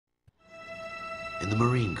In the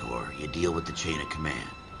Marine Corps, you deal with the chain of command.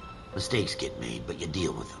 Mistakes get made, but you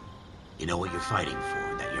deal with them. You know what you're fighting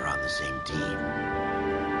for, that you're on the same team.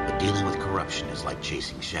 But dealing with corruption is like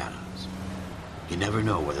chasing shadows. You never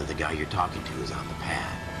know whether the guy you're talking to is on the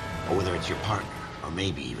pad, or whether it's your partner, or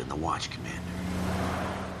maybe even the watch commander.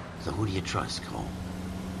 So who do you trust, Cole?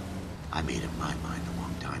 I made up my mind a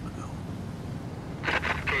long time ago.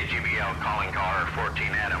 KGBL calling caller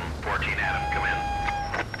 14 Adam. 14 Adam, come in.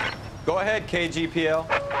 Go ahead, KGPL.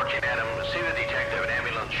 14 Adam, see the detective, an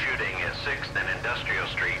ambulance shooting at 6th and Industrial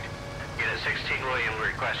Street. Unit 16 William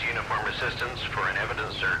requests uniform assistance for an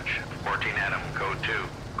evidence search. 14 Adam, code 2.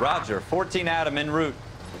 Roger, 14 Adam en route.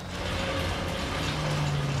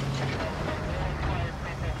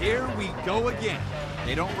 Here we go again.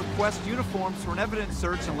 They don't request uniforms for an evidence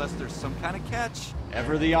search unless there's some kind of catch.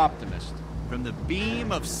 Ever the optimist. From the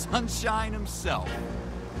beam of sunshine himself.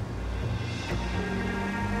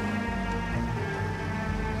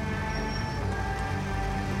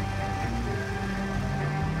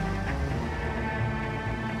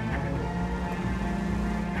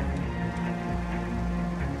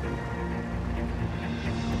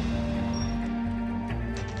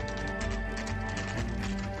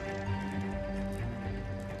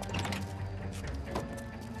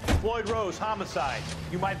 Floyd Rose, homicide.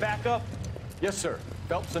 You might back up? Yes, sir.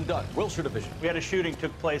 Phelps and Dunn, Wilshire Division. We had a shooting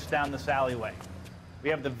took place down this alleyway.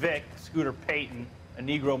 We have the Vic, Scooter Payton, a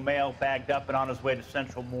Negro male bagged up and on his way to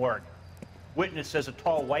Central Morgue. Witness says a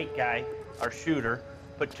tall white guy, our shooter,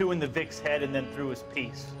 put 2 in the Vic's head and then threw his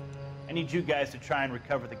piece. I need you guys to try and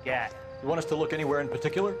recover the gat. You want us to look anywhere in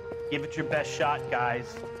particular? Give it your best shot,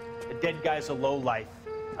 guys. The dead guy's a lowlife.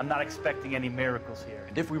 I'm not expecting any miracles here.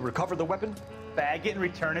 And if we recover the weapon? Bag it and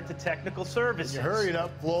return it to technical services. You hurry it up,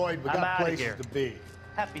 Floyd. We I'm got outta places here. to be.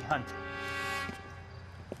 Happy hunting.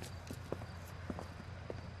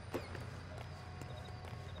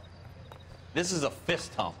 This is a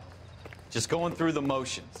fist hump. Just going through the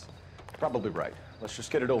motions. Probably right. Let's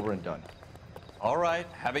just get it over and done. All right,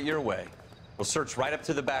 have it your way. We'll search right up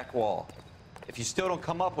to the back wall. If you still don't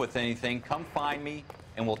come up with anything, come find me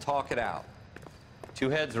and we'll talk it out. 2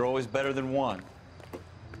 heads are always better than 1.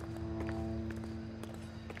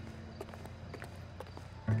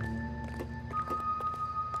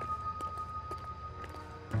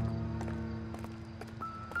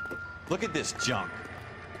 Look at this junk.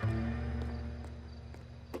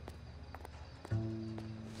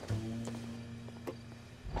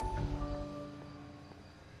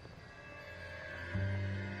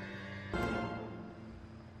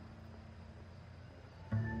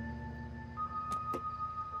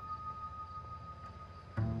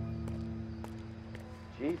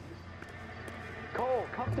 Jesus. Cole,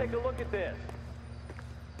 come take a look at this.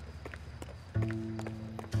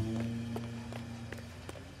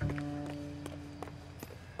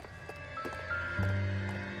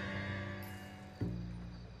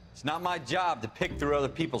 It's not my job to pick through other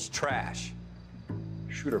people's trash.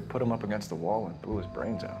 Shooter put him up against the wall and blew his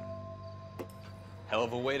brains out. Hell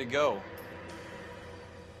of a way to go.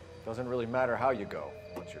 Doesn't really matter how you go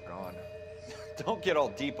once you're gone. Don't get all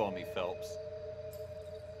deep on me, Phelps.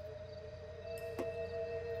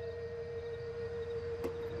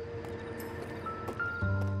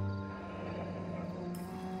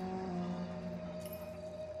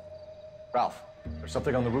 Ralph, there's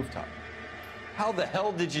something on the rooftop. How the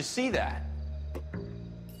hell did you see that?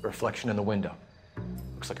 A reflection in the window.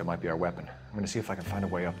 Looks like it might be our weapon. I'm gonna see if I can find a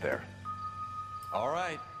way up there. All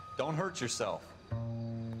right, don't hurt yourself.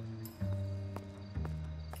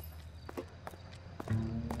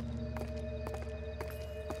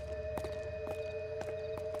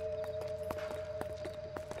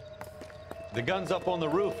 The gun's up on the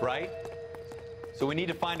roof, right? So we need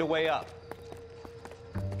to find a way up.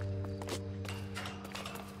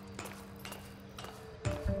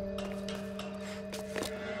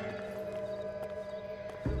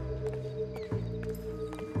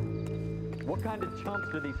 What kind of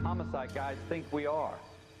chumps do these homicide guys think we are?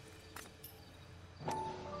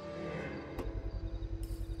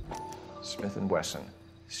 Smith & Wesson,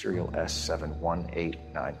 serial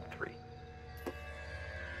S71893.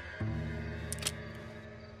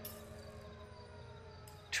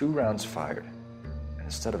 Two rounds fired, and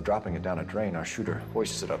instead of dropping it down a drain, our shooter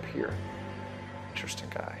hoists it up here. Interesting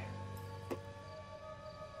guy.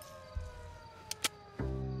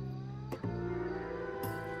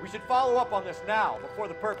 We should follow up on this now, before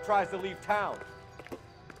the perp tries to leave town.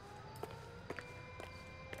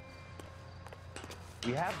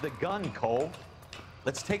 We have the gun, Cole.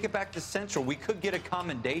 Let's take it back to Central. We could get a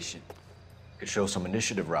commendation. Could show some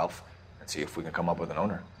initiative, Ralph, and see if we can come up with an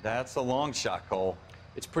owner. That's a long shot, Cole.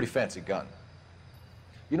 It's a pretty fancy gun.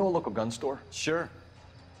 You know a local gun store? Sure.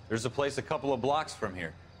 There's a place a couple of blocks from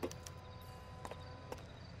here.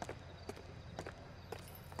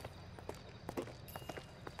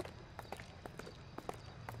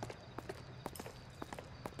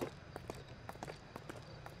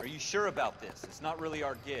 Are you sure about this? It's not really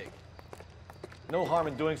our gig. No harm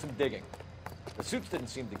in doing some digging. The suits didn't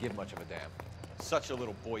seem to give much of a damn. Such a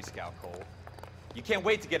little Boy Scout, Cole. You can't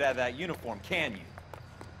wait to get out of that uniform, can you?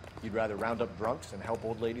 You'd rather round up drunks and help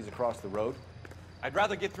old ladies across the road? I'd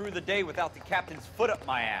rather get through the day without the captain's foot up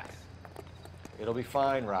my ass. It'll be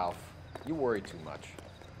fine, Ralph. You worry too much.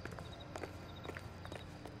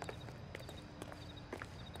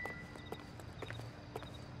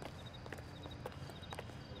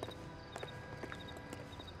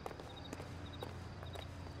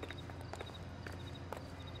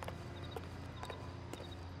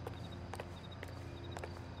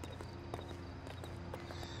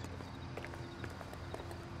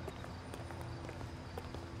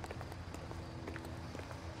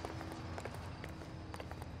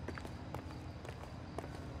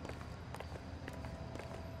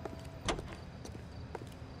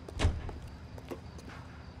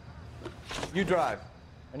 You drive.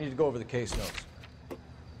 I need to go over the case notes.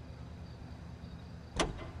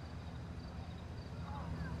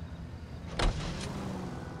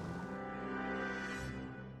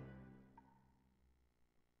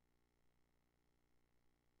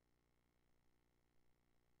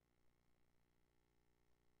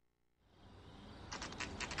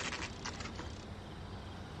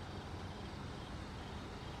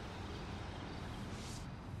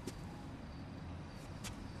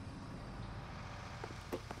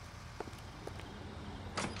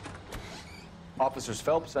 Officers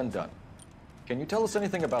Phelps and Dunn. Can you tell us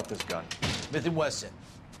anything about this gun? Smith & Wesson,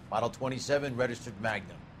 Model 27, registered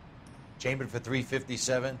Magnum. Chambered for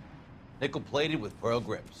 .357, nickel-plated with pearl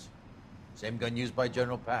grips. Same gun used by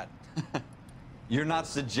General Patton. You're not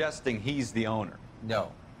suggesting he's the owner?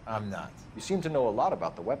 No, I'm not. You seem to know a lot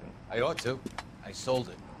about the weapon. I ought to. I sold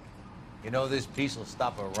it. You know, this piece will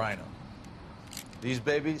stop a rhino. These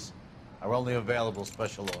babies are only available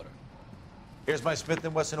special order. Here's my Smith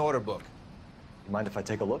 & Wesson order book. You mind if I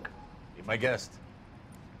take a look? Be my guest.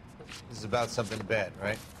 This is about something bad,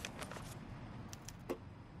 right?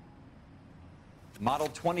 Model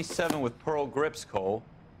 27 with pearl grips, Cole.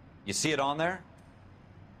 You see it on there?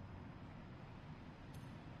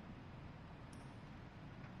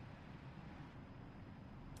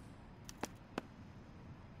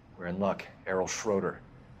 We're in luck. Errol Schroeder,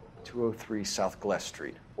 203 South Glass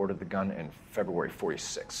Street. Ordered the gun in February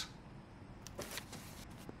 '46.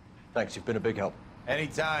 Thanks, you've been a big help.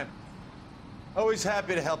 Anytime. Always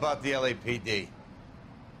happy to help out the LAPD.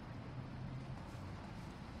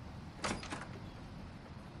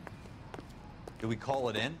 Do we call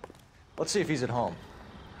it in? Let's see if he's at home.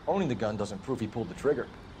 Owning the gun doesn't prove he pulled the trigger.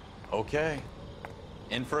 Okay.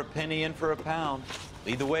 In for a penny, in for a pound.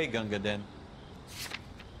 Lead the way, Gunga Din.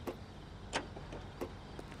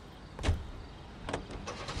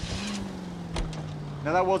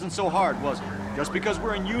 Now that wasn't so hard, was it? Just because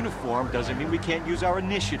we're in uniform doesn't mean we can't use our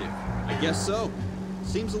initiative. I guess so.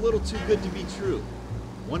 Seems a little too good to be true.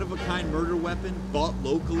 One-of-a-kind murder weapon bought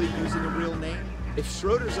locally using a real name? If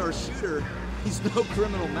Schroeder's our shooter, he's no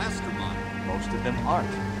criminal mastermind. Most of them aren't.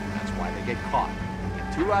 That's why they get caught.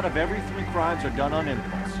 2 out of every 3 crimes are done on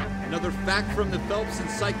impulse. Another fact from the Phelps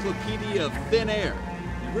Encyclopedia of Thin Air.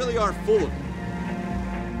 You really are full of it.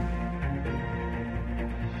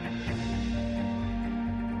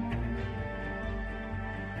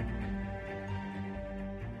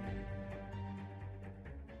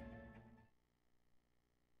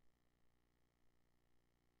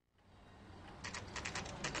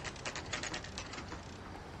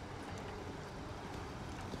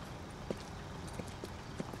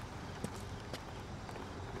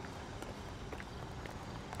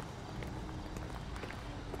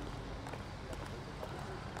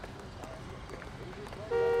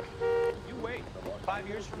 You wait. 5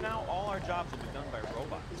 years from now, all our jobs will be done by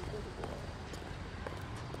robots.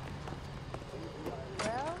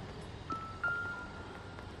 Well,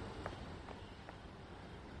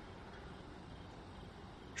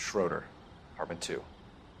 Schroeder, apartment 2.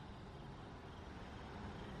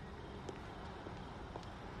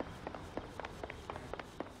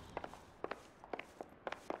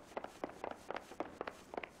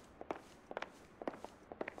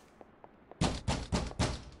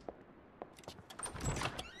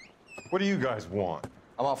 What do you guys want?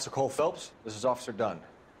 I'm Officer Cole Phelps. This is Officer Dunn,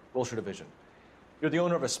 Wilshire Division. You're the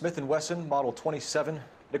owner of a Smith & Wesson Model 27,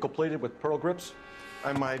 nickel-plated with pearl grips?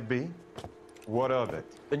 I might be. What of it?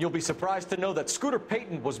 Then you'll be surprised to know that Scooter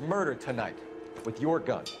Payton was murdered tonight with your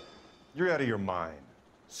gun. You're out of your mind.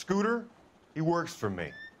 Scooter? He works for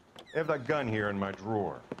me. I have that gun here in my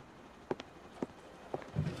drawer.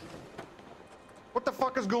 What the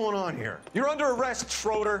fuck is going on here? You're under arrest,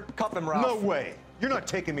 Schroeder. Cuff him, Ralph. No way. You're not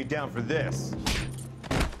taking me down for this.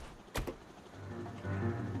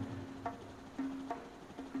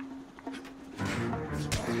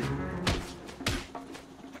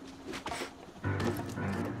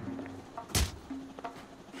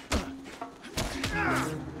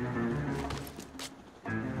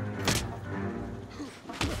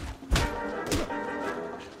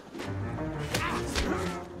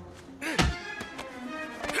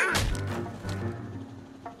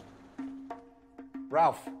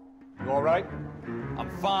 Ralph, you all right? I'm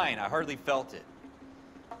fine. I hardly felt it.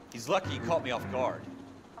 He's lucky he caught me off guard.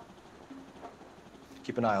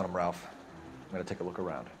 Keep an eye on him, Ralph. I'm gonna take a look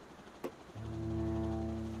around.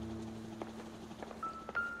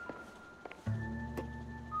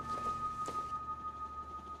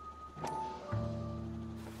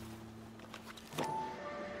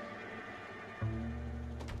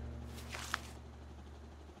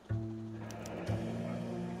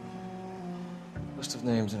 List of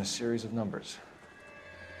names and a series of numbers.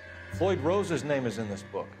 Floyd Rose's name is in this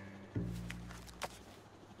book.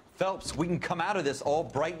 Phelps, we can come out of this all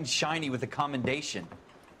bright and shiny with a commendation.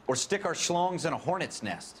 Or stick our schlongs in a hornet's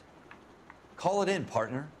nest. Call it in,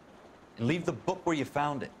 partner. And leave the book where you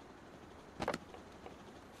found it.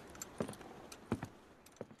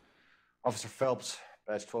 Officer Phelps,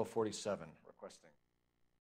 badge 1247.